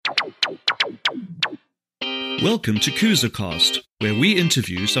Welcome to KoozaCast, where we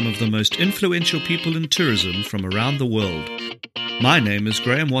interview some of the most influential people in tourism from around the world. My name is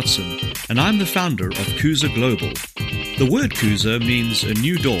Graham Watson, and I'm the founder of Kooza Global. The word Kooza means a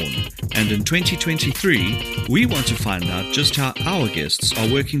new dawn, and in 2023, we want to find out just how our guests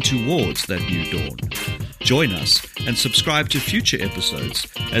are working towards that new dawn. Join us and subscribe to future episodes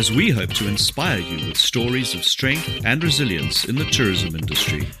as we hope to inspire you with stories of strength and resilience in the tourism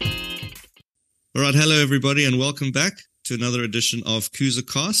industry. All right, hello everybody, and welcome back to another edition of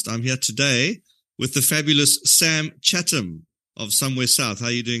KoozaCast. I'm here today with the fabulous Sam Chatham of Somewhere South. How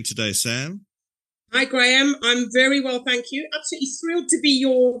are you doing today, Sam? Hi, Graham. I'm very well, thank you. Absolutely thrilled to be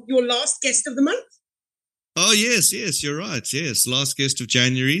your last guest of the month. Oh, yes, you're right. Yes, last guest of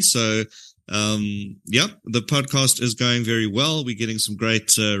January. So, the podcast is going very well. We're getting some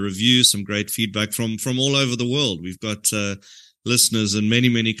great reviews, some great feedback from all over the world. We've got listeners in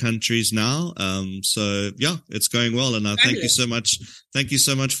many countries now. It's going well. And I thank you so much. Thank you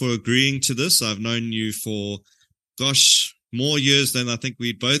so much for agreeing to this. I've known you for, more years than I think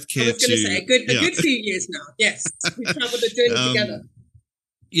we'd both care to. I was going to say, a good few years now. Yes. We've traveled the journey together.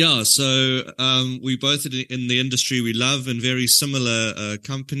 Yeah, so we both in the industry we love in very similar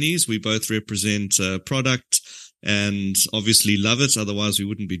companies. We both represent product and obviously love it. Otherwise, we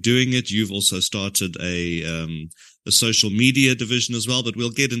wouldn't be doing it. You've also started a social media division as well, but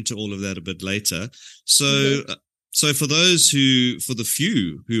we'll get into all of that a bit later. So, So for the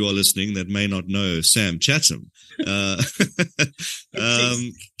few who are listening that may not know Sam Chatham,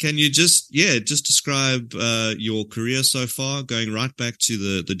 can you just describe your career so far, going right back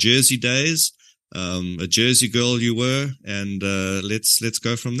to the Jersey days, a Jersey girl you were, and let's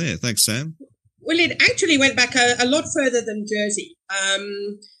go from there. Thanks, Sam. Well, it actually went back a lot further than Jersey.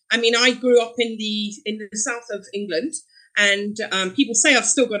 I grew up in the south of England. And people say I've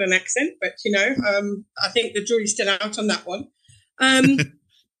still got an accent, but, I think the jury's still out on that one.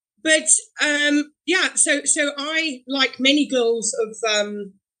 So I, like many girls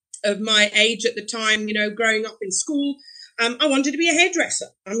of my age at the time, growing up in school, I wanted to be a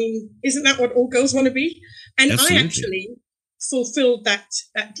hairdresser. I mean, isn't that what all girls want to be? And absolutely. I actually fulfilled that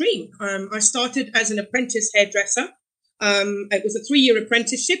dream. I started as an apprentice hairdresser. It was a 3-year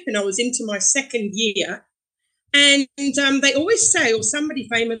apprenticeship, and I was into my second year. And they always say, or somebody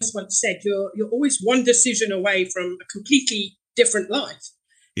famous once said, you're always one decision away from a completely different life.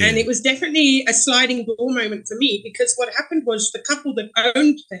 Yeah. And it was definitely a sliding door moment for me, because what happened was the couple that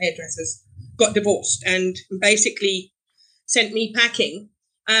owned the hairdressers got divorced and basically sent me packing.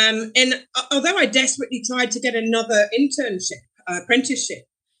 And although I desperately tried to get another apprenticeship,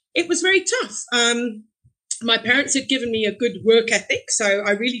 it was very tough. My parents had given me a good work ethic, so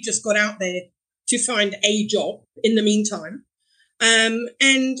I really just got out there to find a job in the meantime.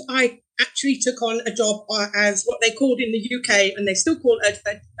 And I actually took on a job as what they called in the UK, and they still call it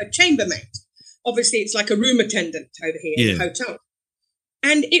a chambermaid. Obviously, it's like a room attendant over here in a hotel.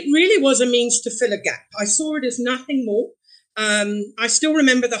 And it really was a means to fill a gap. I saw it as nothing more. I still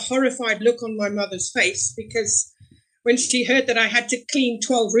remember the horrified look on my mother's face, because when she heard that I had to clean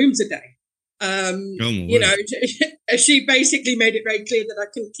 12 rooms a day, she basically made it very clear that I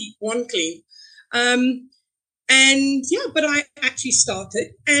couldn't keep one clean. But I actually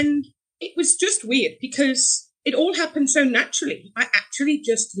started, and it was just weird because it all happened so naturally. I actually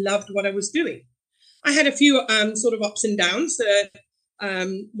just loved what I was doing. I had a few sort of ups and downs.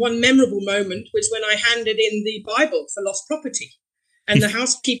 One memorable moment was when I handed in the Bible for lost property, and the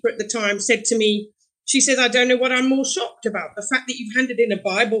housekeeper at the time said to me, she said, "I don't know what I'm more shocked about, the fact that you've handed in a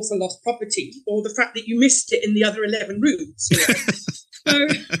Bible for lost property, or the fact that you missed it in the other 11 rooms."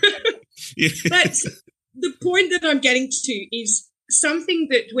 But the point that I'm getting to is something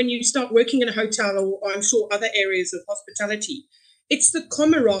that when you start working in a hotel, or I'm sure other areas of hospitality, it's the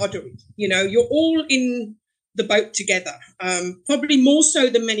camaraderie. You're all in the boat together, probably more so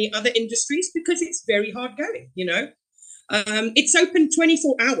than many other industries, because it's very hard going, It's open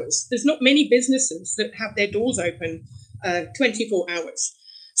 24 hours. There's not many businesses that have their doors open 24 hours.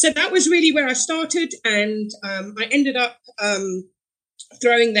 So that was really where I started, and I ended up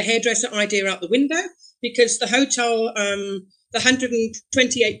throwing the hairdresser idea out the window, because the hotel, the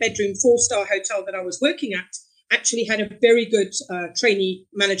 128-bedroom 4-star hotel that I was working at, actually had a very good trainee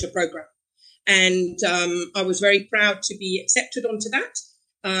manager program. And I was very proud to be accepted onto that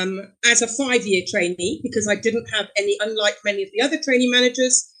as a 5-year trainee, because I didn't have any, unlike many of the other trainee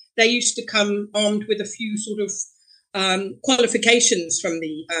managers, they used to come armed with a few sort of qualifications from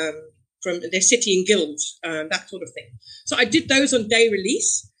their city and guilds, that sort of thing. So I did those on day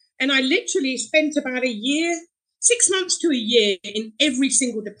release, and I literally spent about 6 months to a year in every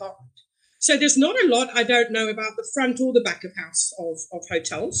single department. So there's not a lot I don't know about the front or the back of house of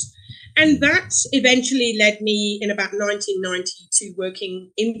hotels. And that eventually led me in about 1990 to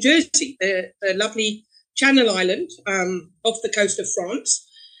working in Jersey, the lovely Channel Island off the coast of France.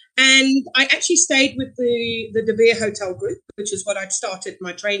 And I actually stayed with the De Beer Hotel Group, which is what I'd started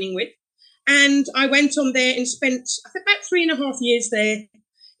my training with. And I went on there and spent about 3.5 years there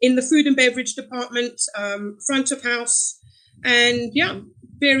in the food and beverage department, front of house, and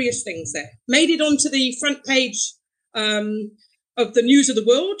various things there. Made it onto the front page of the News of the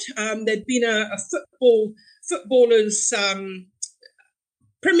World. There'd been a footballers,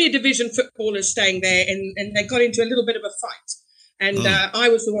 Premier Division footballers staying there, and they got into a little bit of a fight. And I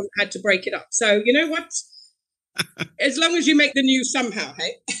was the one that had to break it up. So you know what? As long as you make the news somehow,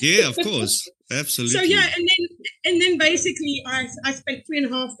 hey? Yeah, of course. Absolutely. So yeah, and then basically I spent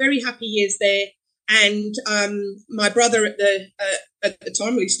 3.5 very happy years there. And my brother at the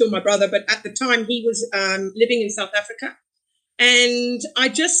time, well, he's still my brother, but at the time he was living in South Africa. And I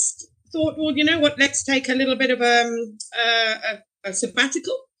just thought, well, you know what, let's take a little bit of a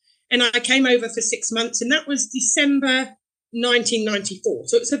sabbatical. And I came over for 6 months, and that was December 1994.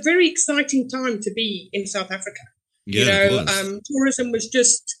 So it's a very exciting time to be in South Africa. Yeah, you know, tourism was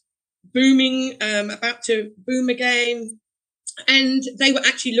just booming, about to boom again. And they were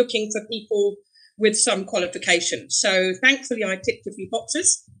actually looking for people with some qualifications. So thankfully I ticked a few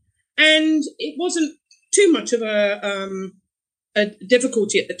boxes, and it wasn't too much of a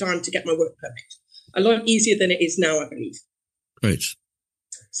difficulty at the time to get my work permit. A lot easier than it is now, I believe. Great.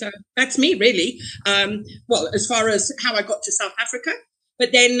 So that's me, really. Well, as far as how I got to South Africa,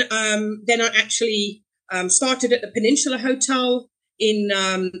 but then I actually started at the Peninsula Hotel in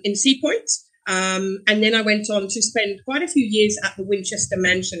Sea Point, and then I went on to spend quite a few years at the Winchester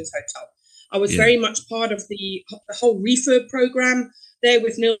Mansions Hotel. I was very much part of the whole refurb program there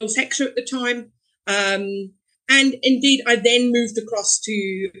with Nils Heckscher at the time, and indeed I then moved across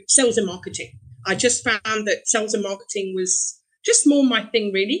to sales and marketing. I just found that sales and marketing was just more my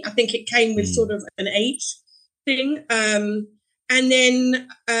thing, really. I think it came with sort of an age thing. And then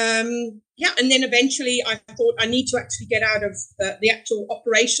eventually I thought I need to actually get out of the actual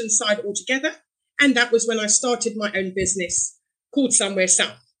operations side altogether. And that was when I started my own business called Somewhere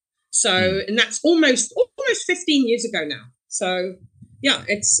South. So, and that's almost 15 years ago now. So yeah,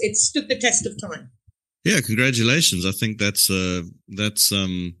 it's stood the test of time. Yeah. Congratulations. I think that's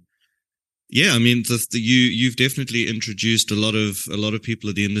yeah, I mean, you've definitely introduced a lot of people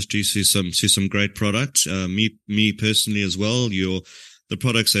in the industry to some great product. Me personally as well. The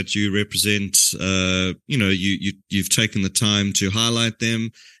products that you represent, you've taken the time to highlight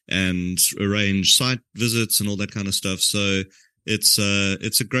them and arrange site visits and all that kind of stuff. So it's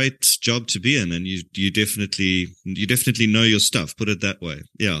a great job to be in, and you definitely know your stuff. Put it that way.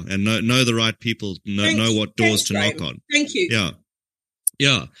 Yeah, and know the right people. Know what doors to knock on. Thank you. Yeah.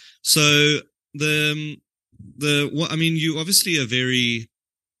 Yeah. So you obviously a very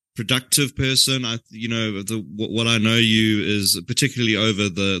productive person. What I know you is particularly over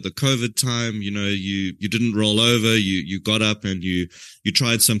the COVID time, you didn't roll over, you got up and you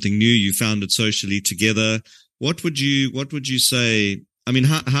tried something new, you found it socially together. What would you say? I mean,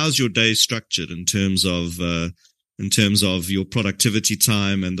 how's your day structured in terms of your productivity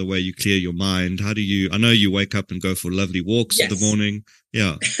time and the way you clear your mind? I know you wake up and go for lovely walks in the morning.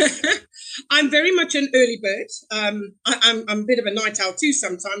 Yeah. I'm very much an early bird. I'm a bit of a night owl too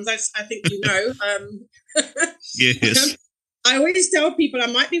sometimes, I think you know. Yes. I always tell people I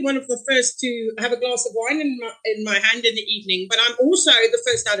might be one of the first to have a glass of wine in my hand in the evening, but I'm also the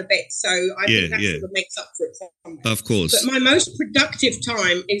first out of bed. So I think that sort of makes up for it somewhere. Of course. But my most productive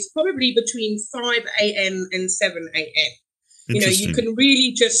time is probably between 5 a.m. and 7 a.m. You can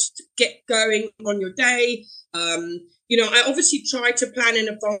really just get going on your day. I obviously try to plan in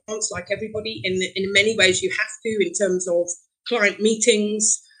advance like everybody. In many ways you have to in terms of client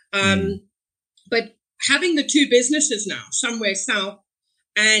meetings. But having the two businesses now, Somewhere South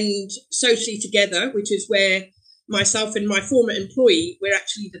and Socially Together, which is where myself and my former employee, we're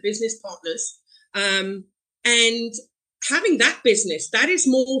actually the business partners. And having that business, that is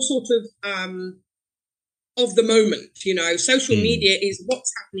more sort of the moment, social media is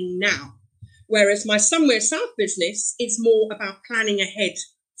what's happening now. Whereas my Somewhere South business is more about planning ahead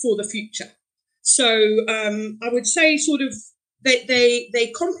for the future. So I would say sort of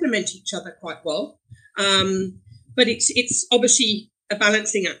they complement each other quite well. But it's obviously a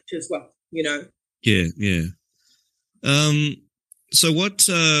balancing act as well, Yeah. So what,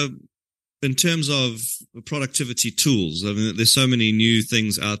 in terms of productivity tools, I mean, there's so many new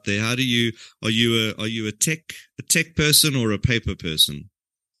things out there. Are you a tech person or a paper person?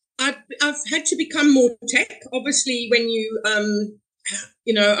 I've had to become more tech. Obviously, when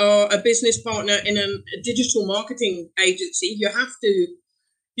are a business partner in a digital marketing agency, you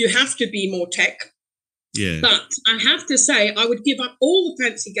have to be more tech. Yeah. But I have to say, I would give up all the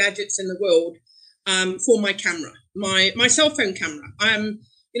fancy gadgets in the world for my camera, my cell phone camera. I'm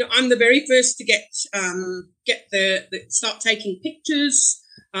the very first to get start taking pictures,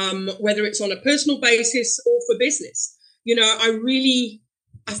 whether it's on a personal basis or for business. I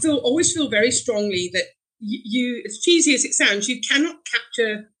always feel very strongly that you, as cheesy as it sounds, you cannot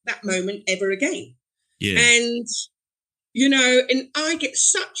capture that moment ever again. Yeah. And and I get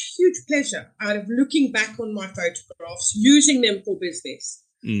such huge pleasure out of looking back on my photographs, using them for business.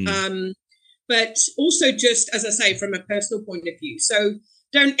 But also just, as I say, from a personal point of view. So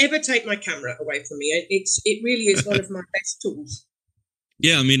don't ever take my camera away from me. It really is one of my best tools.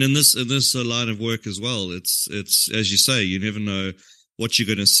 Yeah, I mean, in this line of work as well, it's as you say, you never know what you're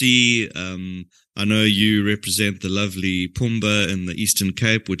going to see. I know you represent the lovely Pumba in the Eastern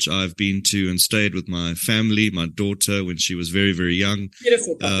Cape, which I've been to and stayed with my family, my daughter, when she was very, very young.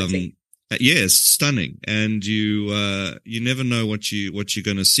 Beautiful property. Yes, stunning. And you never know what you're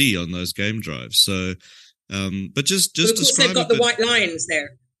going to see on those game drives. So, but just of course describe they've got the white lions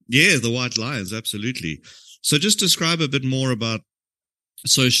there. Yeah, the white lions, absolutely. So just describe a bit more about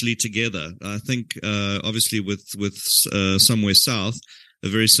Socially Together. I think, obviously with Somewhere South, a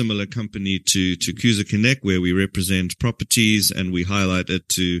very similar company to Kuza Connect, where we represent properties and we highlight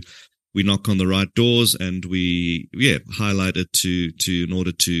it we knock on the right doors and we highlight it to in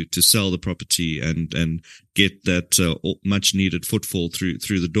order to sell the property and get that much needed footfall through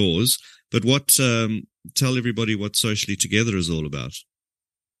the doors. But tell everybody what Socially Together is all about.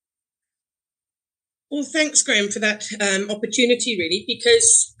 Well, thanks, Graham, for that opportunity, really,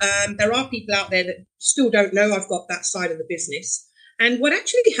 because there are people out there that still don't know I've got that side of the business. And what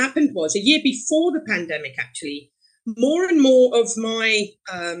actually happened was, a year before the pandemic, actually, more and more of my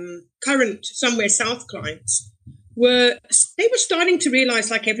current Somewhere South clients were starting to realize,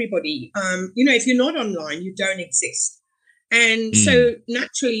 like everybody, if you're not online, you don't exist. And so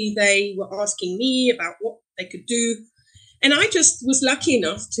naturally they were asking me about what they could do. And I just was lucky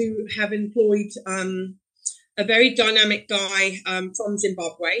enough to have employed a very dynamic guy from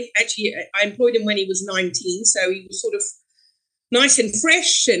Zimbabwe. Actually, I employed him when he was 19, so he was sort of nice and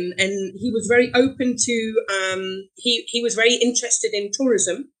fresh, and he was very open to, he was very interested in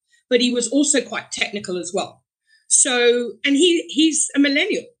tourism, but he was also quite technical as well. So, and he's a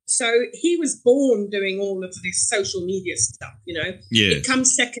millennial. So he was born doing all of this social media stuff, Yeah. It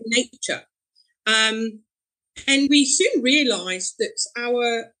comes second nature. And we soon realized that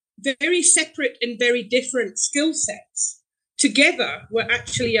our very separate and very different skill sets together were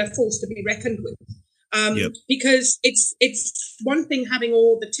actually a force to be reckoned with. Because it's one thing having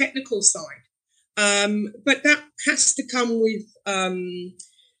all the technical side, but that has to come with,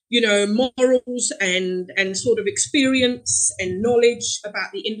 morals and sort of experience and knowledge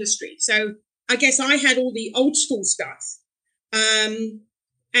about the industry. So I guess I had all the old school stuff,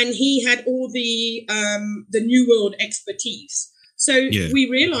 and he had all the new world expertise. So we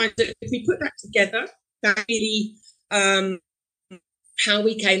realized that if we put that together, that really how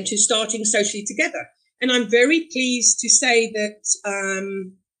we came to starting Socially Together. And I'm very pleased to say that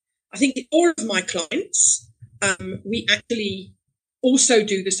I think all of my clients, we actually also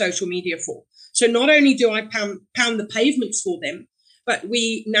do the social media for. So not only do I pound the pavements for them, but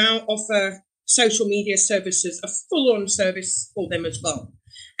we now offer social media services, a full-on service for them as well.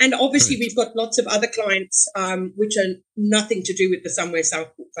 And obviously we've got lots of other clients which are nothing to do with the Somewhere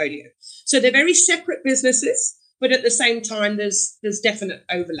South portfolio. So they're very separate businesses, but at the same time, there's definite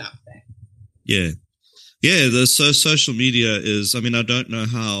overlap there. Yeah. Yeah, social media is, I mean, I don't know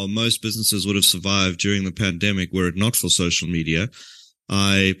how most businesses would have survived during the pandemic were it not for social media.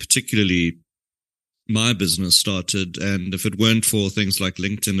 My business started, and if it weren't for things like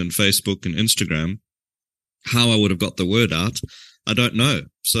LinkedIn and Facebook and Instagram, how I would have got the word out, I don't know.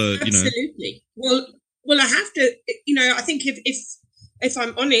 So, absolutely. Well, I have to, I think if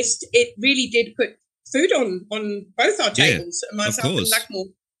I'm honest, it really did put food on both our tables, myself and Blackmore,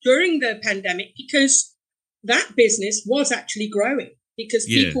 during the pandemic, because that business was actually growing because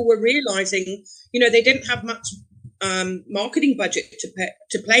people were realizing, they didn't have much marketing budget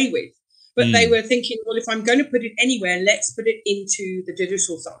to play with, but they were thinking, well, if I'm going to put it anywhere, let's put it into the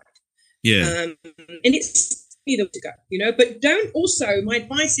digital side. Yeah. And it's the way to go, but my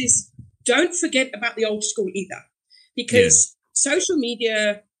advice is don't forget about the old school either, because social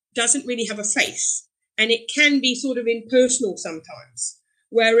media doesn't really have a face and it can be sort of impersonal sometimes.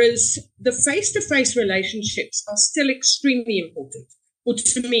 Whereas the face-to-face relationships are still extremely important. Well,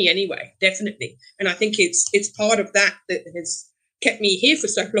 to me anyway, definitely. And I think it's part of that has kept me here for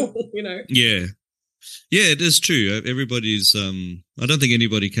so long, Yeah. Yeah, it is true. Everybody's, I don't think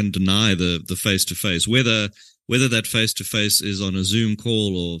anybody can deny the face-to-face, whether that face-to-face is on a Zoom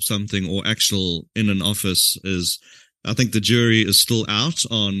call or something, or actual in an office I think the jury is still out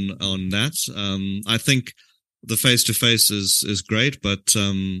on that. I think the face-to-face is great, but,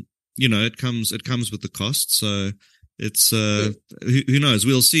 it comes with the cost. So it's, who knows?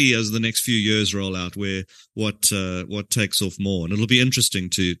 We'll see as the next few years roll out what takes off more, and it'll be interesting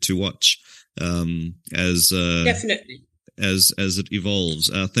to watch. Definitely as it evolves.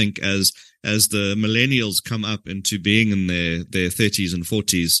 I think as the millennials come up into being in their 30s and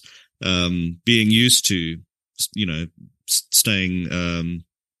 40s, being used to, staying,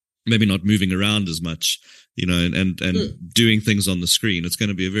 maybe not moving around as much, and doing things on the screen. It's going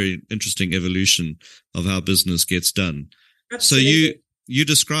to be a very interesting evolution of how business gets done. Absolutely. So you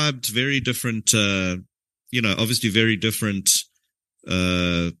described very different, obviously very different,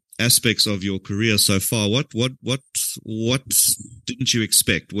 aspects of your career so far. What didn't you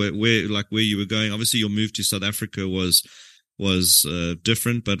expect? Where you were going? Obviously, your move to South Africa was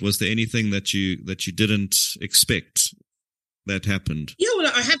different, but was there anything that you didn't expect that happened? Yeah,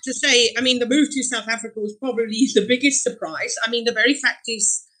 well, I have to say, I mean, the move to South Africa was probably the biggest surprise. I mean, the very fact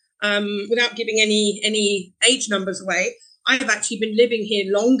is, without giving any age numbers away, I've actually been living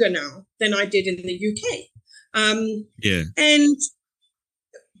here longer now than I did in the UK. Yeah, and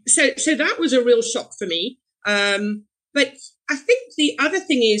So that was a real shock for me. But I think the other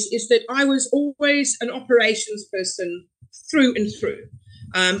thing is that I was always an operations person through and through.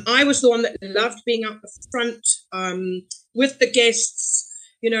 I was the one that loved being up the front with the guests.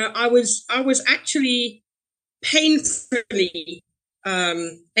 I was actually painfully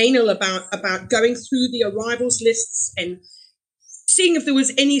anal about going through the arrivals lists and seeing if there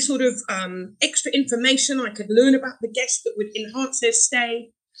was any sort of extra information I could learn about the guests that would enhance their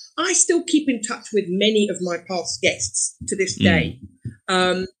stay. I still keep in touch with many of my past guests to this day,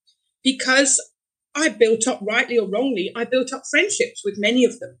 because I built up, rightly or wrongly, I built up friendships with many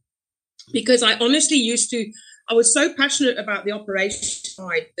of them, because I honestly I was so passionate about the operation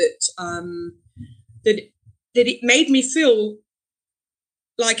side that it made me feel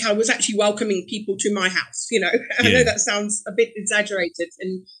like I was actually welcoming people to my house. I know that sounds a bit exaggerated,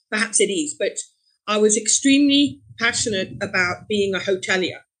 and perhaps it is, but I was extremely passionate about being a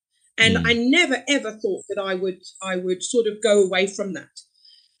hotelier. And I never, ever thought that I would sort of go away from that.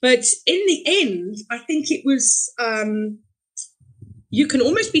 But in the end, I think it was, you can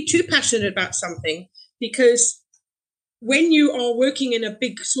almost be too passionate about something, because when you are working in a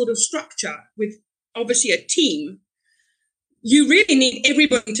big sort of structure with obviously a team, you really need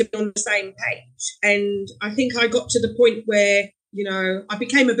everybody to be on the same page. And I think I got to the point where, I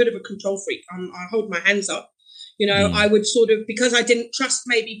became a bit of a control freak. I hold my hands up. I would sort of, because I didn't trust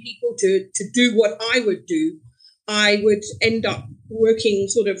maybe people to do what I would do, I would end up working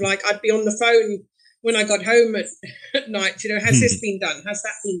sort of like I'd be on the phone when I got home at night, has this been done? Has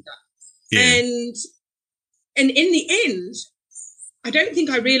that been done? Yeah. And in the end, I don't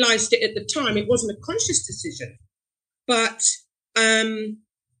think I realized it at the time. It wasn't a conscious decision, but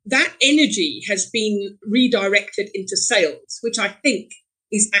that energy has been redirected into sales, which I think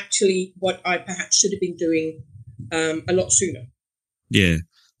is actually what I perhaps should have been doing a lot sooner. Yeah.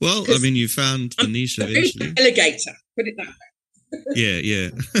 Well, I mean, you found the niche eventually. Alligator, put it that way.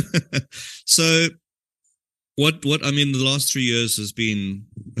 Yeah. So what, I mean, the last 3 years has been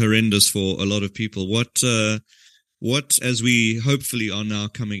horrendous for a lot of people. What, as we hopefully are now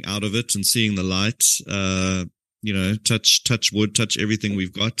coming out of it and seeing the light, touch wood, touch everything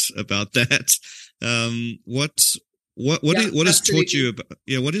we've got about that. What has taught you about,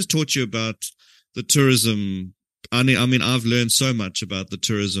 what has taught you about the tourism? I mean, I've learned so much about the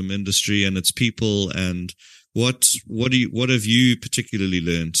tourism industry and its people, and what have you particularly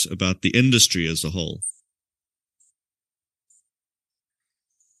learned about the industry as a whole?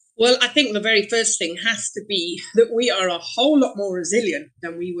 Well, I think the very first thing has to be that we are a whole lot more resilient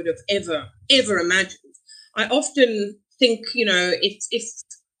than we would have ever imagined. I often think, if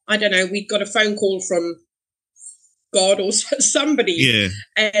I don't know, we'd got a phone call from God or somebody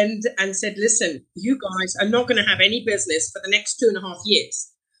and said, listen, you guys are not going to have any business for the next 2.5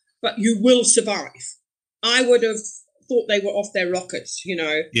 years, but you will survive. I would have thought they were off their rockets,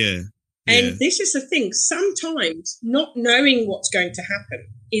 Yeah. And this is the thing. Sometimes not knowing what's going to happen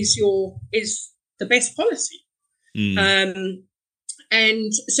is the best policy. And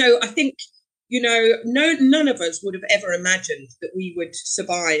so I think, none of us would have ever imagined that we would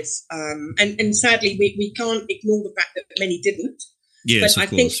survive. And sadly, we can't ignore the fact that many didn't. Yes, But I of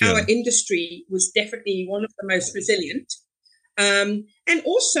think course. our Yeah. industry was definitely one of the most resilient. And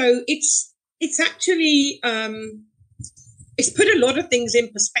also, it's actually it's put a lot of things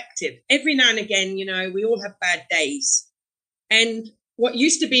in perspective. Every now and again, we all have bad days, and what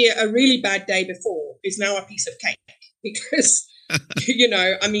used to be a really bad day before is now a piece of cake because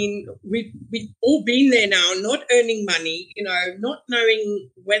I mean, we've all been there now, not earning money, not knowing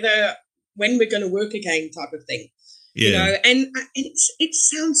when we're going to work again, type of thing. Yeah. And it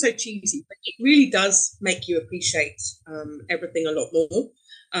sounds so cheesy, but it really does make you appreciate everything a lot more.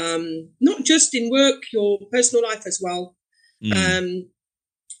 Not just in work, your personal life as well. Mm.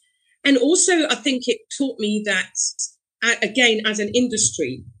 And also, I think it taught me that, again, as an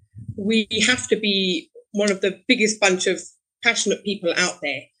industry, we have to be one of the biggest bunch of passionate people out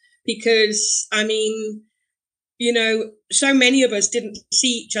there because, I mean, so many of us didn't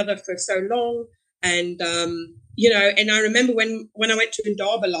see each other for so long. And, and I remember when I went to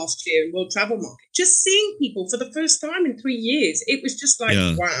Indaba last year in World Travel Market, just seeing people for the first time in 3 years, it was just like,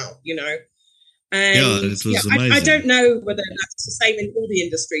 Yeah. wow, Yeah, And it was I amazing. don't know whether that's the same in all the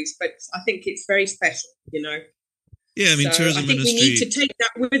industries, but I think it's very special, Yeah, I mean, So I tourism think we need industry. to take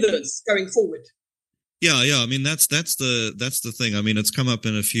that with us going forward. Yeah, yeah. I mean, that's the thing. I mean, it's come up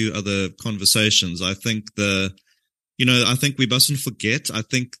in a few other conversations. I think I think we mustn't forget. I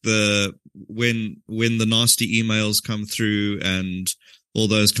think when the nasty emails come through and all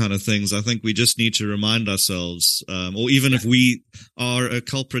those kind of things, I think we just need to remind ourselves, or even if we are a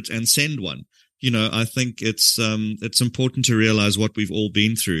culprit and send one, I think it's important to realize what we've all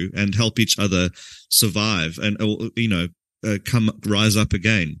been through and help each other survive and, rise up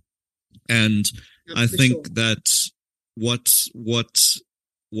again. And I think that what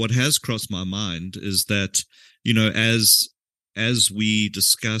has crossed my mind is that, as we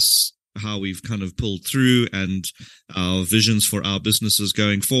discuss how we've kind of pulled through and our visions for our businesses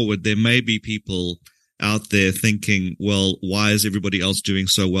going forward, there may be people out there thinking, well, why is everybody else doing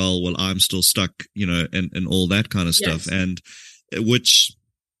so well? Well, I'm still stuck, and all that kind of stuff. And which,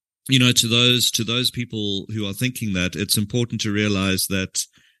 to those people who are thinking that, it's important to realize that,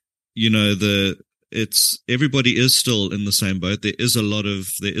 everybody is still in the same boat. There is a lot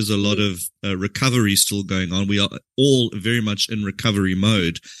of recovery still going on. We are all very much in recovery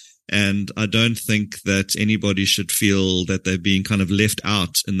mode. And I don't think that anybody should feel that they're being kind of left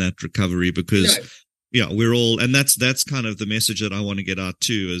out in that recovery because, we're all, and that's kind of the message that I want to get out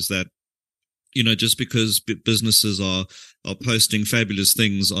too, is that, just because businesses are posting fabulous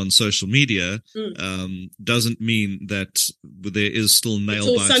things on social media, doesn't mean that there is still nail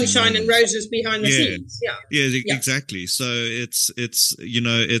biting. It's all sunshine and roses behind the scenes. Yeah, exactly. So it's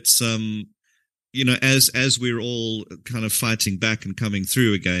as we're all kind of fighting back and coming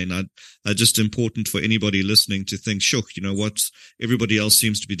through again, I just important for anybody listening to think, sure, what everybody else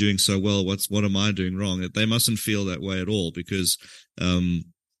seems to be doing so well. What am I doing wrong? They mustn't feel that way at all because,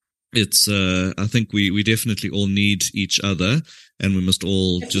 I think we definitely all need each other and we must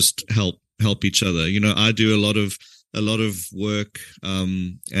all just help each other. I do a lot of work,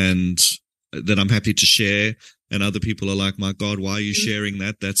 and that I'm happy to share. And other people are like, my God, why are you sharing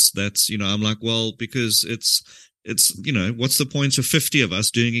that? That's, I'm like, well, because it's, what's the point of 50 of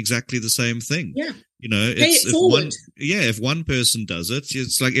us doing exactly the same thing? Yeah. If one person does it,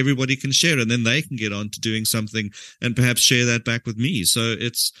 it's like everybody can share and then they can get on to doing something and perhaps share that back with me. So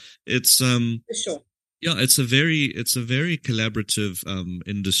it's for sure. Yeah, it's a very collaborative,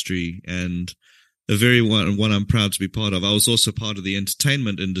 industry and a very one I'm proud to be part of. I was also part of the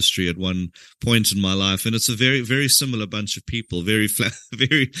entertainment industry at one point in my life, and it's a very, very similar bunch of people, very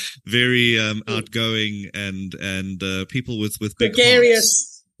very, very outgoing and people with big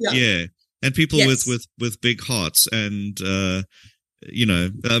gregarious hearts. Yeah, and people with big hearts. And I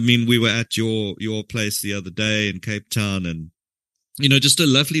mean, we were at your place the other day in Cape Town, and just a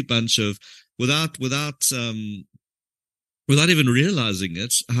lovely bunch of without even realizing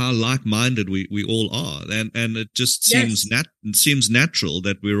it, how like-minded we all are, and it just seems natural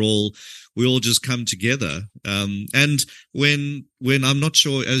that we all just come together. And when I'm not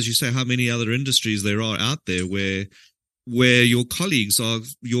sure, as you say, how many other industries there are out there where your colleagues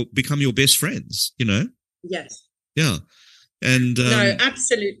become your best friends. Yes. Yeah. And no,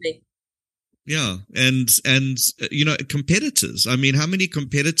 absolutely. Yeah. And competitors. I mean, how many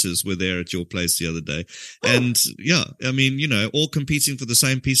competitors were there at your place the other day? And I mean, all competing for the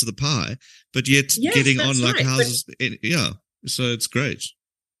same piece of the pie, but yet getting on like houses. So it's great.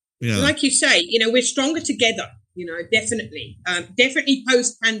 Yeah. Like you say, we're stronger together, definitely. Definitely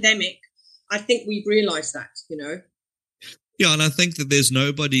post-pandemic, I think we've realized that, Yeah. And I think that there's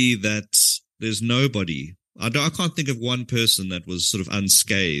nobody, I can't think of one person that was sort of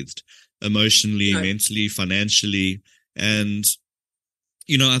unscathed emotionally, mentally, financially. And,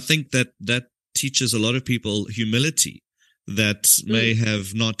 I think that teaches a lot of people humility that may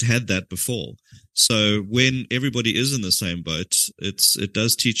have not had that before. So when everybody is in the same boat, it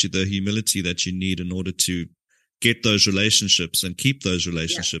does teach you the humility that you need in order to get those relationships and keep those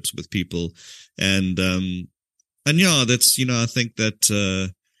relationships with people. And that's, I think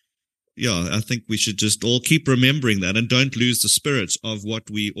that, I think we should just all keep remembering that and don't lose the spirit of what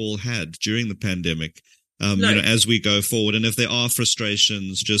we all had during the pandemic, as we go forward. And if there are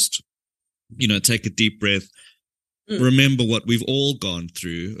frustrations, just, take a deep breath. Remember what we've all gone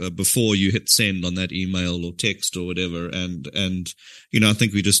through before you hit send on that email or text or whatever. And I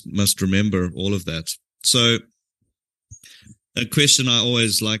think we just must remember all of that. So a question I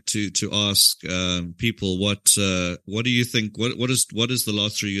always like to ask people, what do you think, what is the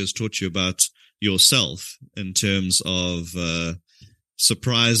last 3 years taught you about yourself in terms of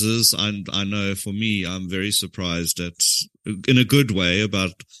surprises? I know for me, I'm very surprised in a good way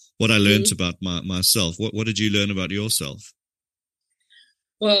about what I learned about myself. What did you learn about yourself?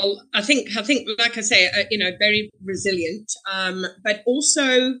 Well, I think, like I say, very resilient. But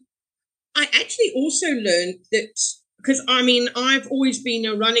also, I actually also learned that, because I've always been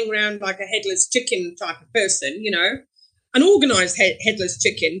a running around like a headless chicken type of person, an organized headless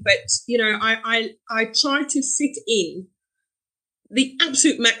chicken. But, I try to fit in the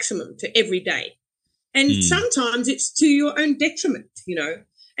absolute maximum to every day. And sometimes it's to your own detriment,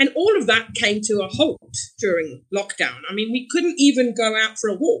 And all of that came to a halt during lockdown. We couldn't even go out for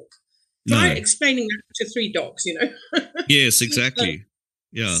a walk. Try explaining that to 3 dogs, Yes, exactly.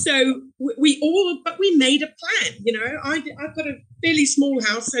 Yeah. So we made a plan, I've got a fairly small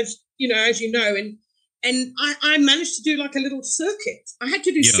house, as you know, and I managed to do like a little circuit. I had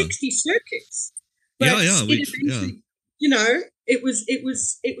to do 60 circuits. But it was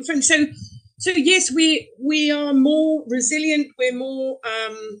fun. So yes, we are more resilient. We're more,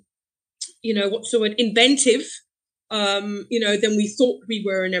 inventive, than we thought we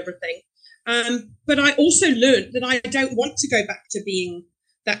were and everything. But I also learned that I don't want to go back to being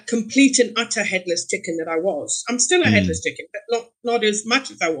that complete and utter headless chicken that I was. I'm still a headless chicken, but not as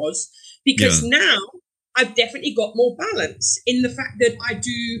much as I was, because now I've definitely got more balance in the fact that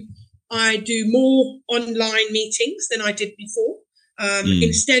I do more online meetings than I did before.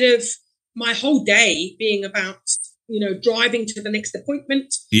 Instead of my whole day being about, driving to the next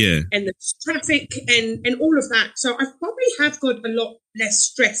appointment and the traffic and all of that. So I probably have got a lot less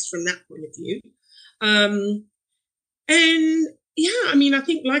stress from that point of view. I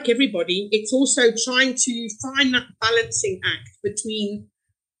think like everybody, it's also trying to find that balancing act between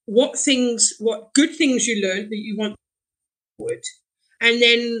what good things you learned that you want forward. And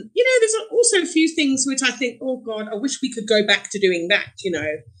then, there's also a few things which I think, oh God, I wish we could go back to doing that,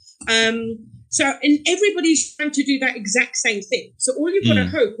 and everybody's trying to do that exact same thing. So all you've got to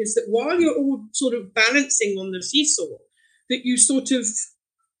hope is that while you're all sort of balancing on the seesaw, that you sort of,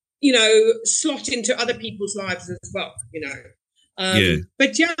 slot into other people's lives as well,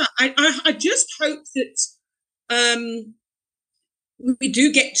 But I just hope that we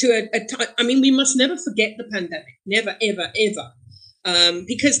do get to a time. We must never forget the pandemic, never, ever, ever,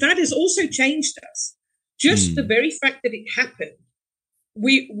 because that has also changed us. Just the very fact that it happened.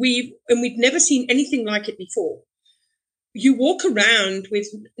 We've never seen anything like it before. You walk around with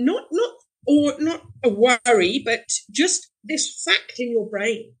not a worry, but just this fact in your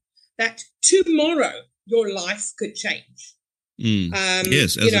brain that tomorrow your life could change.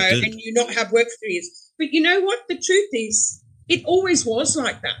 Yes, and you not have work for 3 years. But you know what? The truth is, it always was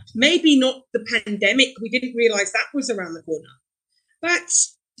like that. Maybe not the pandemic. We didn't realize that was around the corner. But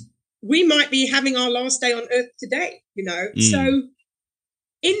we might be having our last day on earth today, So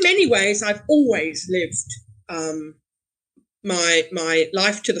in many ways, I've always lived my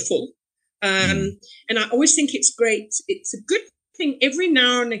life to the full. And I always think it's great. It's a good thing every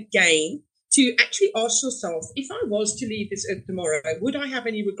now and again to actually ask yourself, if I was to leave this earth tomorrow, would I have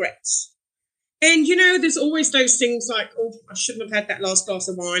any regrets? And, there's always those things like, oh, I shouldn't have had that last glass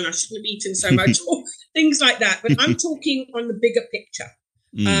of wine. I shouldn't have eaten so much, or things like that. But I'm talking on the bigger picture.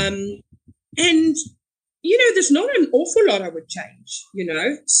 And, there's not an awful lot I would change,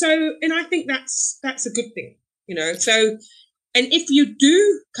 So, and I think that's a good thing, So, and if you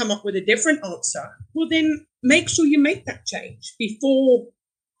do come up with a different answer, well, then make sure you make that change before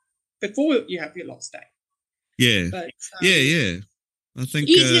you have your last day. Yeah. But, yeah. I think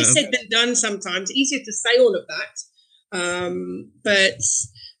easier said than done sometimes. Easier to say all of that.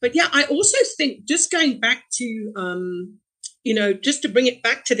 But yeah, I also think just going back to, just to bring it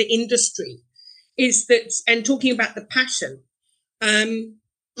back to the industry, is that, and talking about the passion,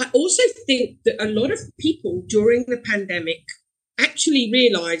 I also think that a lot of people during the pandemic actually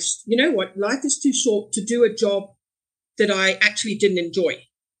realized, you know what, life is too short to do a job that I actually didn't enjoy.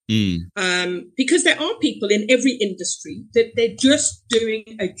 Because there are people in every industry that they're just doing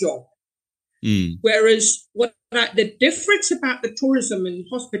a job. Whereas the difference about the tourism and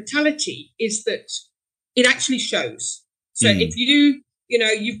hospitality is that it actually shows. So if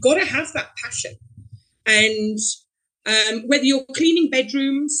you've got to have that passion. And whether you're cleaning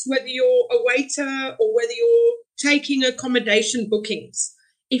bedrooms, whether you're a waiter or whether you're taking accommodation bookings,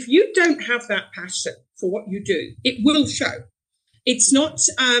 if you don't have that passion for what you do, it will show. It's not,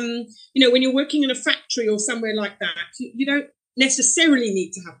 when you're working in a factory or somewhere like that, you don't necessarily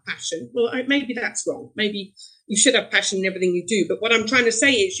need to have passion. Well, maybe that's wrong. Maybe you should have passion in everything you do. But what I'm trying to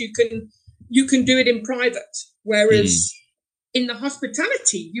say is you can do it in private, whereas in the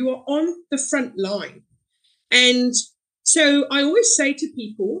hospitality, you are on the front line. And so I always say to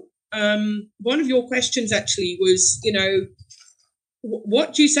people, one of your questions actually was,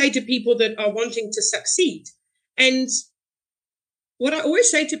 what do you say to people that are wanting to succeed? And what I always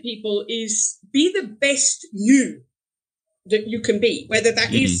say to people is be the best you that you can be, whether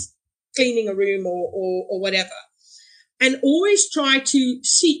that is cleaning a room or whatever. And always try to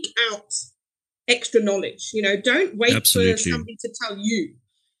seek out extra knowledge. Don't wait for somebody to tell you.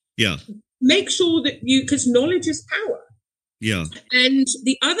 Yeah. Make sure that because knowledge is power. Yeah. And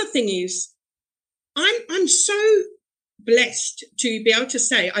the other thing is, I'm so blessed to be able to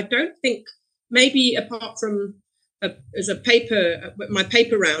say, I don't think maybe apart from as a paper, my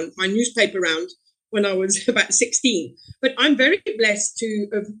newspaper round when I was about 16, but I'm very blessed to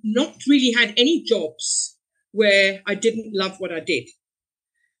have not really had any jobs where I didn't love what I did.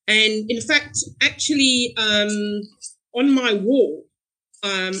 And in fact, actually, on my wall,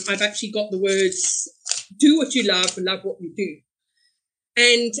 I've actually got the words, do what you love and love what you do.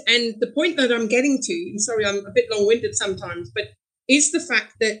 And the point that I'm getting to, and sorry, I'm a bit long-winded sometimes, but is the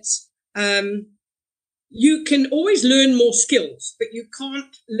fact that you can always learn more skills, but you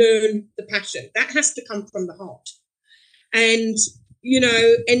can't learn the passion. That has to come from the heart. And,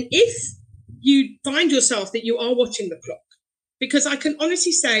 and if you find yourself that you are watching the clock, because I can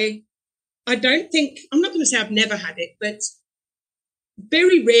honestly say, I'm not going to say I've never had it, but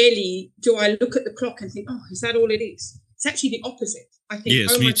very rarely do I look at the clock and think, oh, is that all it is? It's actually the opposite. I think,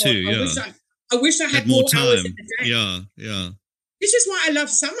 yes, me too. Yeah. I wish I had more time. Hours in the day. Yeah. This is why I love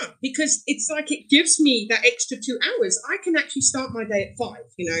summer, because it's like it gives me that extra 2 hours. I can actually start my day at 5,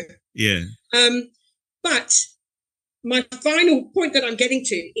 Yeah. But my final point that I'm getting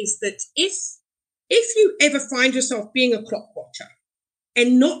to is that if you ever find yourself being a clock watcher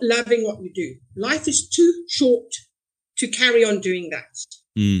and not loving what you do, life is too short to carry on doing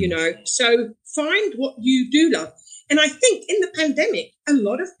that, So find what you do love. And I think in the pandemic, a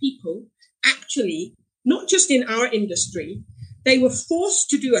lot of people actually, not just in our industry, they were forced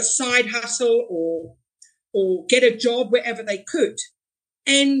to do a side hustle or get a job wherever they could.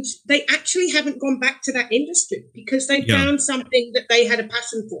 And they actually haven't gone back to that industry because they found something that they had a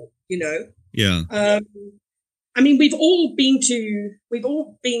passion for, Yeah. I mean, we've all been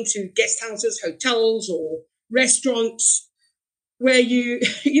to guest houses, hotels, or restaurants where you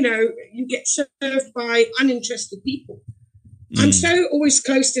get served by uninterested people. I'm so always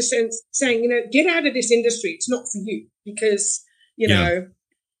close to saying, get out of this industry. It's not for you because,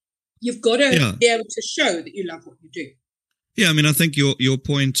 you've got to be able to show that you love what you do. Yeah, I mean, I think your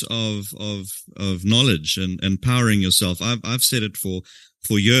point of knowledge and empowering yourself. I've said it for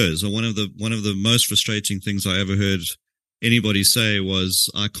years. One of the most frustrating things I ever heard anybody say was,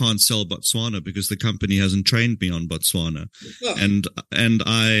 I can't sell Botswana because the company hasn't trained me on Botswana. Oh. And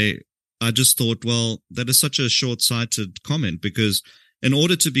I just thought, well, that is such a short-sighted comment, because in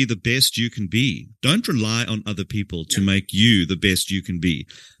order to be the best you can be, don't rely on other people to make you the best you can be.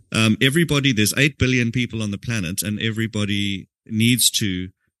 There's 8 billion people on the planet, and everybody needs to,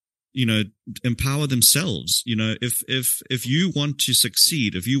 empower themselves. If you want to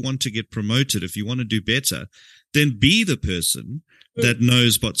succeed, if you want to get promoted, if you want to do better, then be the person that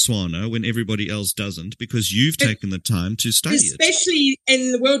knows Botswana when everybody else doesn't, because you've taken the time to study it. Especially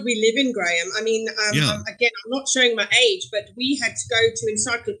in the world we live in, Graham. I mean, again, I'm not showing my age, but we had to go to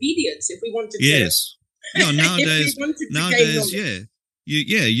encyclopedias if we wanted to. Yes. Yeah, nowadays,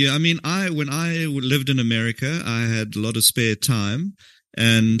 yeah. I mean, when I lived in America, I had a lot of spare time.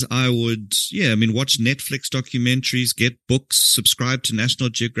 And I would, watch Netflix documentaries, get books, subscribe to National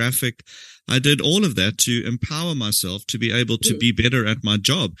Geographic. I did all of that to empower myself to be able to be better at my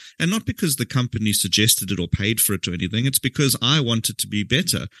job. And not because the company suggested it or paid for it or anything. It's because I wanted to be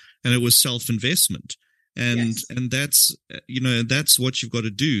better, and it was self-investment. And that's, that's what you've got to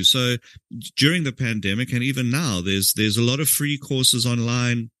do. So during the pandemic, and even now, there's a lot of free courses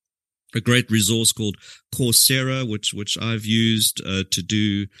online. A great resource called Coursera, which I've used to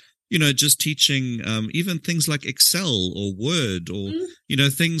do, just teaching even things like Excel or Word or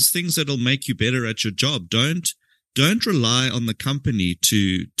things that'll make you better at your job. Don't rely on the company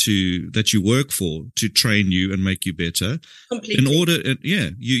that you work for to train you and make you better. Completely.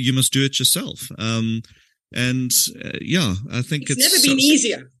 You must do it yourself. I think it's never been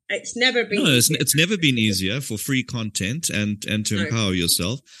easier. It's never been. No, it's never been easier for free content and to empower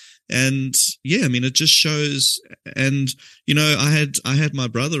yourself. And it just shows. And, I had my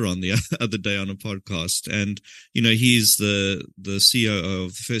brother on the other day on a podcast, and, he's the CEO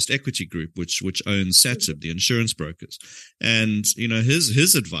of the First Equity Group, which owns Chatham, the insurance brokers. And,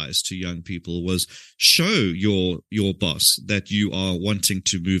 his advice to young people was show your boss that you are wanting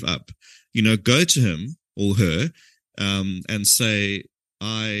to move up. Go to him or her, and say,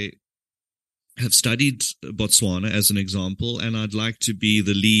 I have studied Botswana as an example, and I'd like to be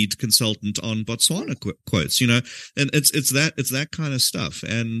the lead consultant on Botswana quotes, and it's that kind of stuff.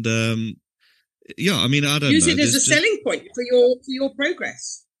 And, I don't use know. It as a selling point for your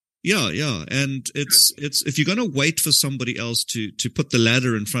progress. Yeah. And it's, if you're going to wait for somebody else to put the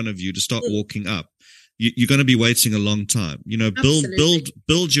ladder in front of you to start walking up, you're going to be waiting a long time.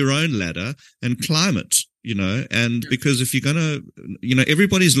 Build your own ladder and climb it. And because if you're going to,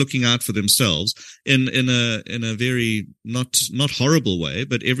 everybody's looking out for themselves in a very not horrible way,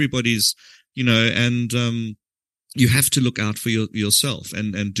 but everybody's, you have to look out for yourself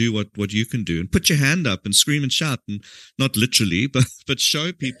and do what you can do, and put your hand up and scream and shout, and not literally, but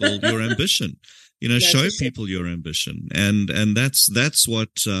show people your ambition, show people your ambition. And that's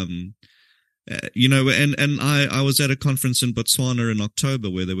what, I was at a conference in Botswana in October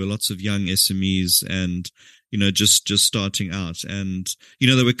where there were lots of young SMEs and, just starting out. And,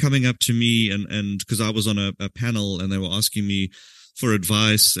 they were coming up to me and because I was on a panel, and they were asking me for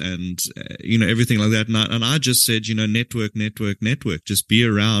advice and, everything like that. And I just said, network, just be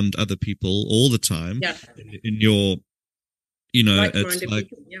around other people all the time. Yeah. In your, like-minded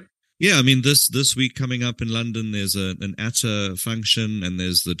people, yeah. Yeah, this week coming up in London, there's an ATA function, and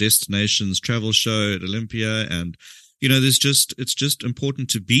there's the Destinations travel show at Olympia, and it's just important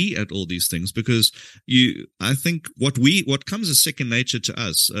to be at all these things, because I think what comes as second nature to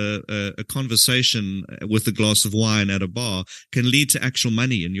us, a conversation with a glass of wine at a bar can lead to actual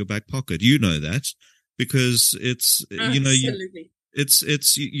money in your back pocket. that because it's Absolutely.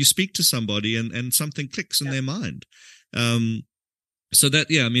 you speak to somebody and something clicks in their mind. So that,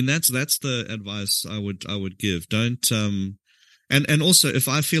 that's the advice I would give. Don't, and also if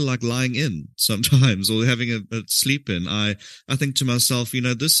I feel like lying in sometimes or having a sleep in, I think to myself,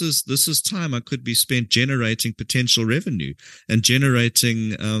 this is time I could be spent generating potential revenue and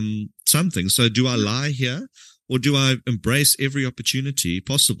generating, something. So do I lie here? Or do I embrace every opportunity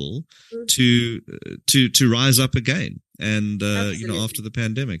possible to rise up again? And, after the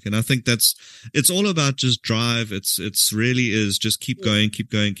pandemic. And I think it's all about just drive. It's really is just keep going.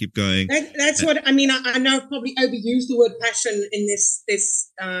 That's what, I know I've probably overused the word passion in this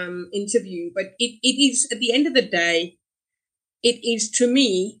interview, but it is, at the end of the day, it is to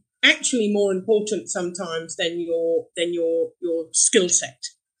me actually more important sometimes than your skill set.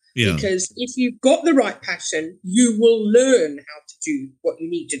 Yeah. Because if you've got the right passion, you will learn how to do what you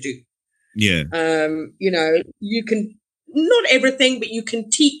need to do. Yeah. You can, not everything, but you can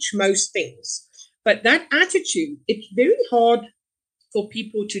teach most things. But that attitude, it's very hard for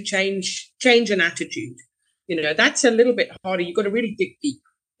people to change an attitude. That's a little bit harder. You've got to really dig deep.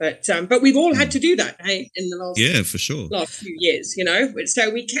 But we've all had to do that, hey, in the for sure. last few years, So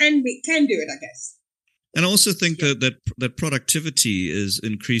we can do it, I guess. And I also think that productivity is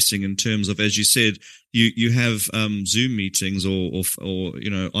increasing in terms of, as you said, you have Zoom meetings or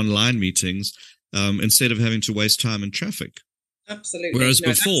online meetings instead of having to waste time in traffic. Absolutely. Whereas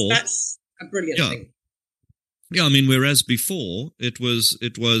before, that's a brilliant thing. Yeah, whereas before it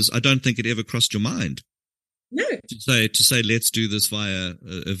was I don't think it ever crossed your mind. No. To say let's do this via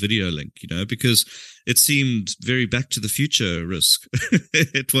a video link, because it seemed very Back to the Future risk.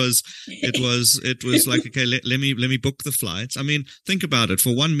 it was like, okay, let me book the flights. Think about it.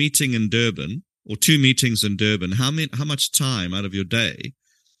 For one meeting in Durban or two meetings in Durban, how much time out of your day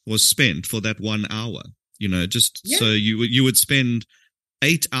was spent for that 1 hour? So you would spend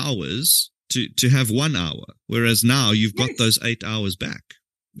 8 hours to have 1 hour, whereas now you've got those 8 hours back.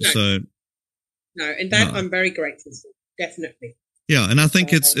 No, and that I'm very grateful for, definitely. Yeah, and I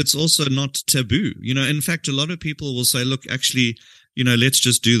think it's also not taboo. In fact, a lot of people will say, look, actually, let's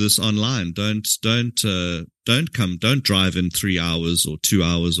just do this online. Don't drive in 3 hours or 2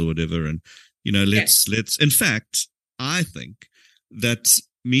 hours or whatever. And, let's, in fact, I think that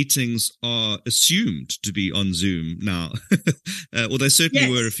meetings are assumed to be on Zoom now. Well, they certainly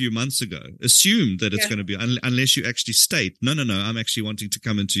were a few months ago. Assumed that it's going to be, unless you actually state, no, I'm actually wanting to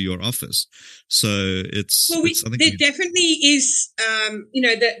come into your office. So I think there definitely is,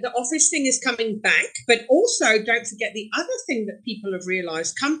 the office thing is coming back, but also don't forget the other thing that people have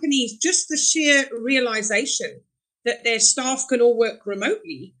realized, companies, just the sheer realization that their staff can all work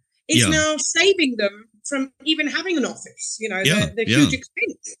remotely is now saving them from even having an office, the huge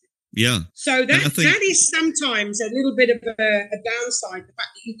expense. Yeah. So that is sometimes a little bit of a downside, the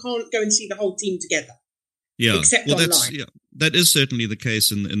fact that you can't go and see the whole team together. Yeah. Except online. That is certainly the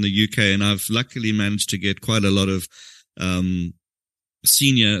case in the UK. And I've luckily managed to get quite a lot of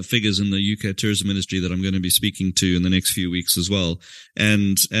senior figures in the UK tourism industry that I'm going to be speaking to in the next few weeks as well.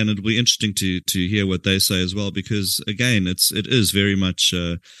 And it'll be interesting to hear what they say as well, because again, it is very much,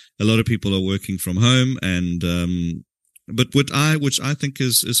 a lot of people are working from home but which I think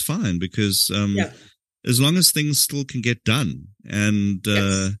is fine, because, as long as things still can get done. And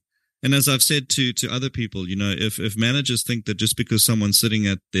as I've said to other people, if managers think that just because someone's sitting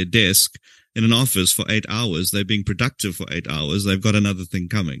at their desk in an office for 8 hours, they're being productive for 8 hours, they've got another thing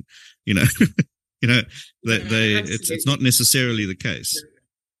coming, it's not necessarily the case.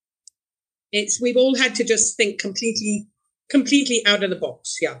 We've all had to just think completely out of the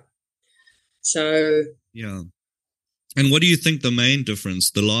box. Yeah. So. Yeah. And what do you think the main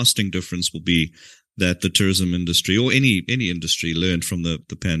difference, the lasting difference will be that the tourism industry or any industry learned from the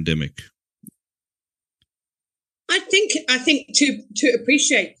pandemic? I think to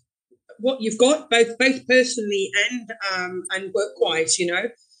appreciate what you've got, both personally and work-wise,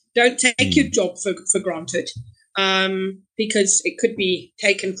 don't take your job for granted, because it could be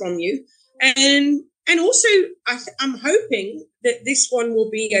taken from you. And also, I'm hoping that this one will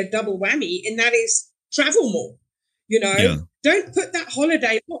be a double whammy, and that is travel more. Don't put that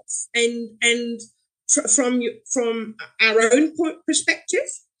holiday off, and from our own perspective,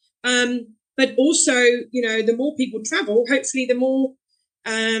 but also, the more people travel, hopefully the more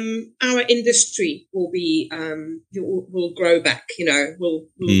our industry will be will grow back, will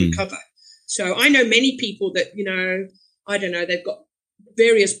recover. So I know many people that, I don't know, they've got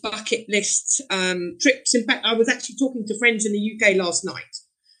various bucket lists, trips. In fact, I was actually talking to friends in the UK last night.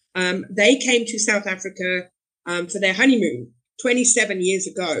 They came to South Africa for their honeymoon 27 years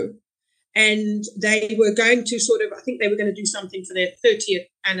ago, and they were going to I think they were going to do something for their 30th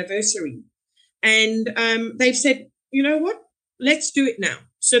anniversary. And they've said, you know what? Let's do it now.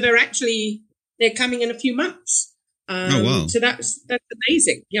 So they're coming in a few months. Oh, wow. So that's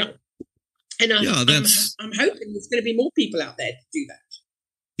amazing. Yeah. And I'm hoping there's going to be more people out there to do that.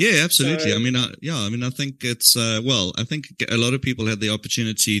 Yeah, absolutely. So, I think it's, I think a lot of people had the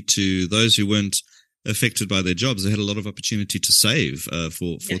opportunity to, those who weren't affected by their jobs, they had a lot of opportunity to save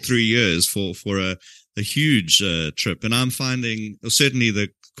for 3 years for a huge trip. And I'm finding, certainly the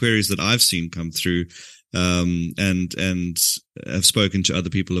queries that I've seen come through, and have spoken to other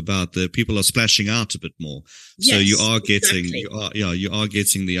people about, that people are splashing out a bit more. So you are getting, you are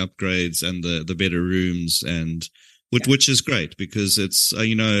getting the upgrades and the better rooms, and which is great, because it's,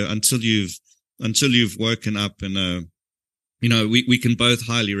 until you've woken up in we can both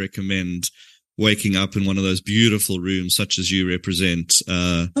highly recommend waking up in one of those beautiful rooms such as you represent,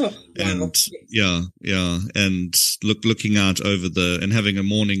 and looking out over and having a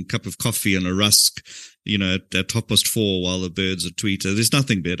morning cup of coffee and a rusk, at 4:30 while the birds are tweeting. There's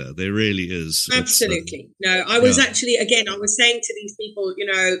nothing better. There really is. Absolutely. I was actually, again, I was saying to these people,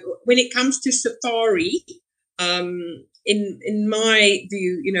 when it comes to safari, in my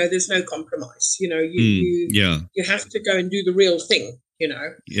view, there's no compromise. You have to go and do the real thing.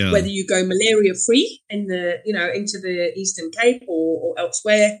 Whether you go malaria free in the, into the Eastern Cape or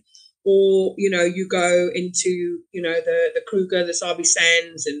elsewhere, or, you go into, the Kruger, the Sabi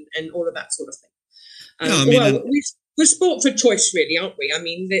Sands and all of that sort of thing. We're sport for choice, really, aren't we? I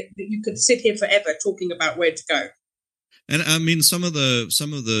mean, you could sit here forever talking about where to go. And I mean, some of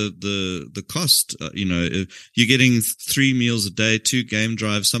the cost, you're getting 3 meals a day, 2 game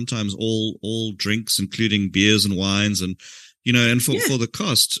drives, sometimes all drinks, including beers and wines, and for the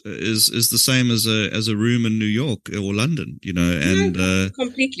cost is the same as a room in New York or London,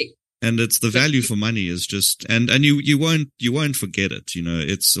 completely. And it's the value for money is just, and you won't forget it.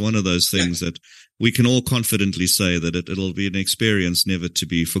 It's one of those things that we can all confidently say that it'll be an experience never to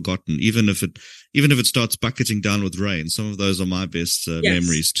be forgotten, even if it starts bucketing down with rain. Some of those are my best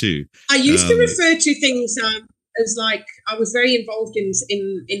memories too. I used to refer to things as like, I was very involved in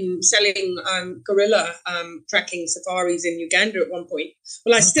selling gorilla tracking safaris in Uganda at one point.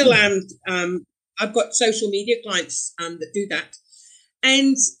 Well, I still am. I've got social media clients that do that.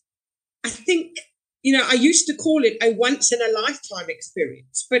 And I think, I used to call it a once in a lifetime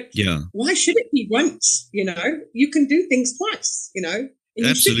experience, but why should it be once? You can do things twice, and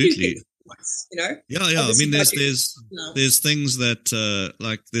absolutely. Twice, Yeah. I mean, there's things that,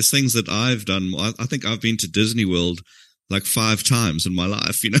 there's things that I've done. I think I've been to Disney World like 5 times in my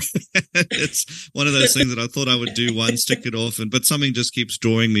life, It's one of those things that I thought I would do once, tick it off, but something just keeps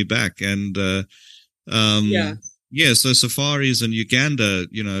drawing me back. And, so safaris in Uganda,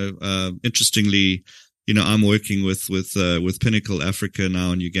 interestingly, I'm working with Pinnacle Africa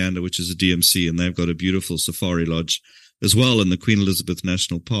now in Uganda, which is a DMC, and they've got a beautiful safari lodge as well in the Queen Elizabeth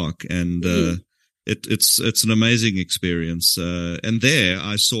National Park. And, it's an amazing experience. And there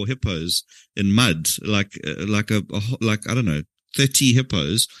I saw hippos in mud, like I don't know, 30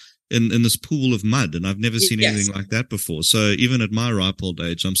 hippos in this pool of mud. And I've never seen anything like that before. So even at my ripe old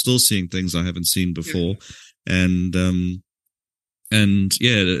age, I'm still seeing things I haven't seen before. And being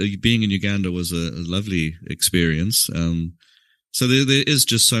in Uganda was a lovely experience. So there is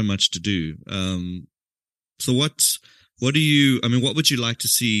just so much to do. So what would you like to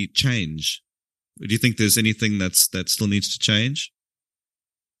see change? Do you think there's anything that still needs to change?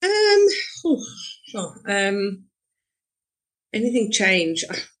 Anything change?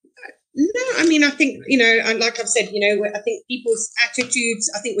 No, I mean, I think, like I've said, I think people's attitudes,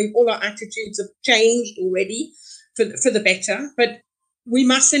 I think all our attitudes have changed already for the better, but we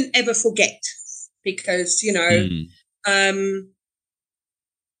mustn't ever forget because,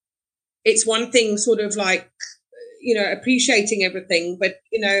 it's one thing sort of like, appreciating everything, but,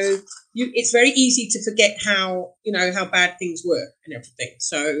 it's very easy to forget how bad things were and everything.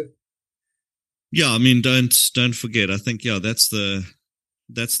 So. Yeah, I mean, don't forget. I think,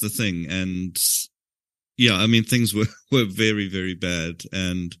 that's the thing. And I mean, things were very, very bad.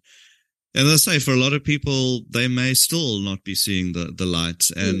 And as I say, for a lot of people, they may still not be seeing the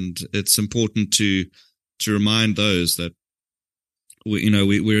light. And it's important to remind those that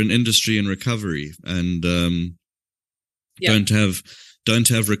we're an industry in recovery, and don't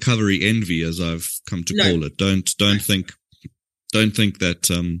have recovery envy, as I've come to call it. Don't think that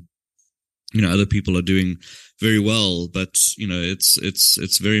other people are doing very well, but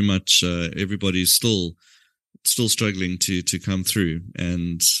it's very much everybody's still struggling to come through.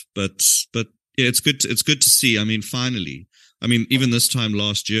 But it's good to see. I mean, finally, even this time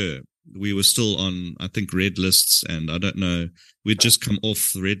last year, we were still on, I think, red lists, and I don't know, we'd just come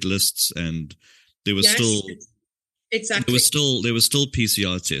off the red lists, and there was still exactly there was still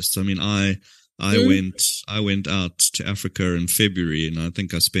PCR tests. I mean, I went out to Africa in February, and I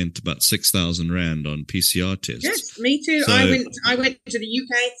think I spent about 6,000 Rand on PCR tests. Yes, me too. So, I went to the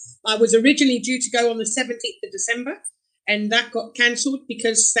UK. I was originally due to go on the 17th of December, and that got cancelled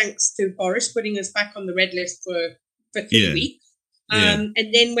because thanks to Boris putting us back on the red list for 3 weeks. And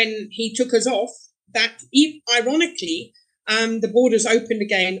then when he took us off, ironically, the borders opened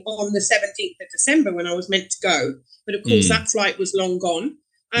again on the 17th of December when I was meant to go. But of course, that flight was long gone.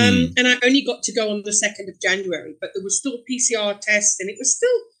 And I only got to go on the 2nd of January, but there was still PCR tests, and it was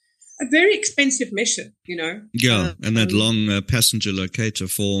still a very expensive mission, Yeah, and that long passenger locator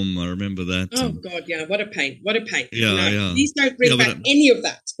form, I remember that. Oh, God, yeah, what a pain. Yeah. Please don't bring back any of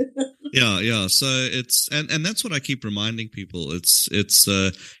that. Yeah. So it's, and that's what I keep reminding people. It's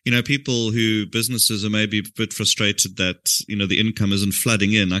people businesses are maybe a bit frustrated that, the income isn't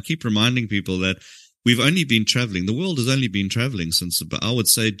flooding in. I keep reminding people that we've only been traveling. The world has only been traveling since about, I would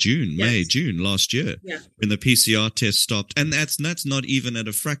say, May, June last year, when the PCR test stopped. And that's not even at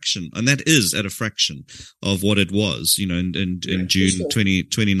a fraction. And that is at a fraction of what it was, in June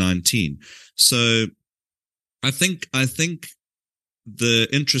 2019. So I think the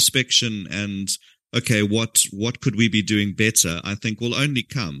introspection and, okay, what could we be doing better, I think will only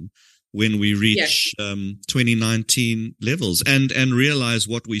come when we reach 2019 levels and realize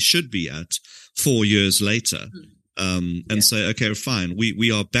what we should be at 4 years later, and say, okay, fine,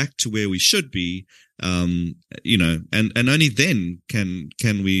 we are back to where we should be, and only then can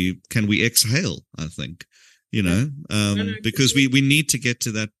we exhale, I think, because we need to get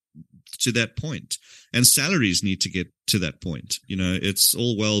to that point, and salaries need to get to that point. It's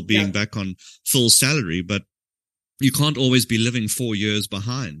all well being back on full salary, but you can't always be living 4 years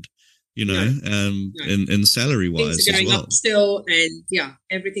behind. in salary wise things are going as well. up still, and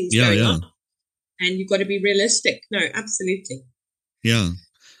everything's going up, and you've got to be realistic. No, absolutely. Yeah.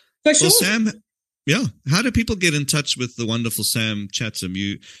 For sure. Well, Sam, how do people get in touch with the wonderful Sam Chatham?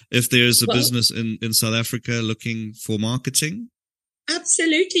 If there's a business in South Africa looking for marketing?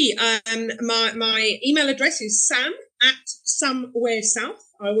 Absolutely. My email address is sam@somewheresouth.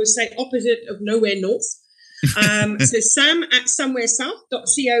 I always say opposite of nowhere north. So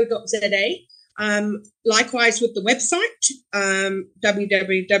sam@somewheresouth.co.za. Likewise with the website,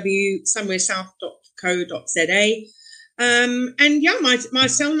 www.somewheresouth.co.za. My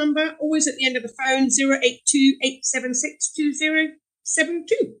cell number, always at the end of the phone,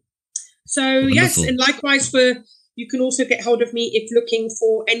 082-876-2072. So Wonderful. yes, and likewise you can also get hold of me if looking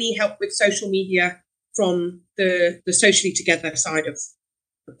for any help with social media from the socially together side of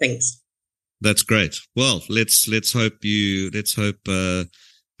things. That's great. Well, let's hope there's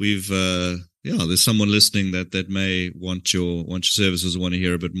someone listening that may want your services or want to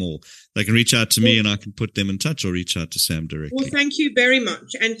hear a bit more. They can reach out to me and I can put them in touch, or reach out to Sam directly. Well, thank you very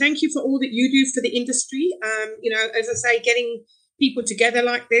much. And thank you for all that you do for the industry. As I say, getting people together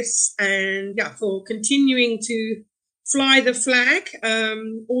like this, and for continuing to fly the flag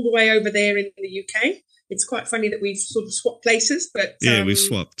all the way over there in the UK. It's quite funny that we've sort of swapped places, but we've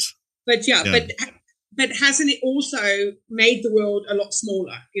swapped. But but hasn't it also made the world a lot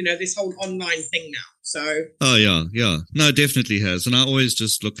smaller? This whole online thing now. So no, it definitely has. And I always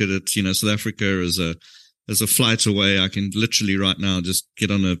just look at it. South Africa as a flight away. I can literally right now just get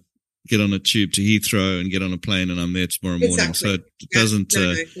on a tube to Heathrow and get on a plane, and I'm there tomorrow morning. Exactly. So it doesn't.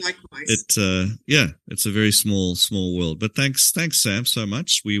 Likewise. It's a very small world. But thanks, Sam, so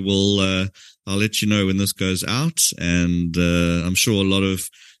much. We will. I'll let you know when this goes out, and I'm sure a lot of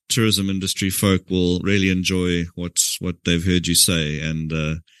tourism industry folk will really enjoy what they've heard you say. And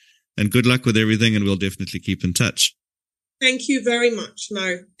good luck with everything, and we'll definitely keep in touch. Thank you very much.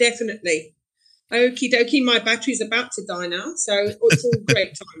 No, definitely. Okie dokie, my battery's about to die now, so it's all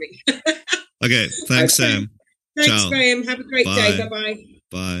great timing. Okay, thanks, Sam. Thanks, Ciao. Graham. Have a great day. Bye-bye.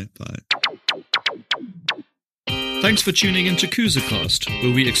 Bye. Thanks for tuning into KuzaCast,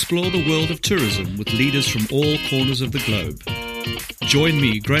 where we explore the world of tourism with leaders from all corners of the globe. Join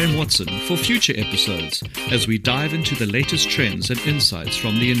me, Graham Watson, for future episodes as we dive into the latest trends and insights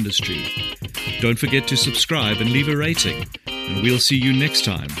from the industry. Don't forget to subscribe and leave a rating, and we'll see you next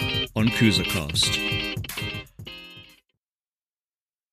time on KuzaCast.